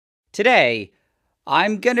Today,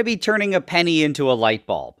 I'm going to be turning a penny into a light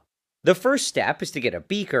bulb. The first step is to get a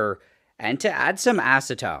beaker and to add some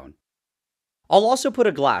acetone. I'll also put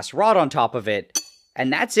a glass rod on top of it,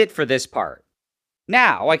 and that's it for this part.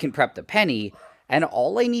 Now I can prep the penny, and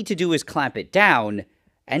all I need to do is clamp it down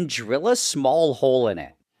and drill a small hole in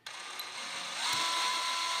it.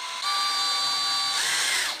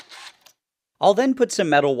 I'll then put some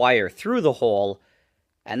metal wire through the hole,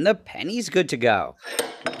 and the penny's good to go.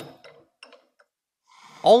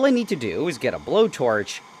 All I need to do is get a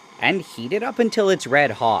blowtorch and heat it up until it's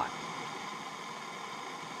red hot.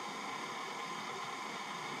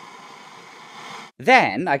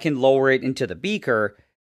 Then I can lower it into the beaker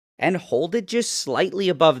and hold it just slightly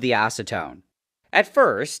above the acetone. At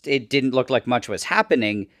first, it didn't look like much was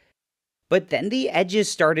happening, but then the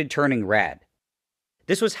edges started turning red.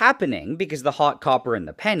 This was happening because the hot copper in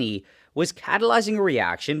the penny was catalyzing a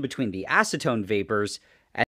reaction between the acetone vapors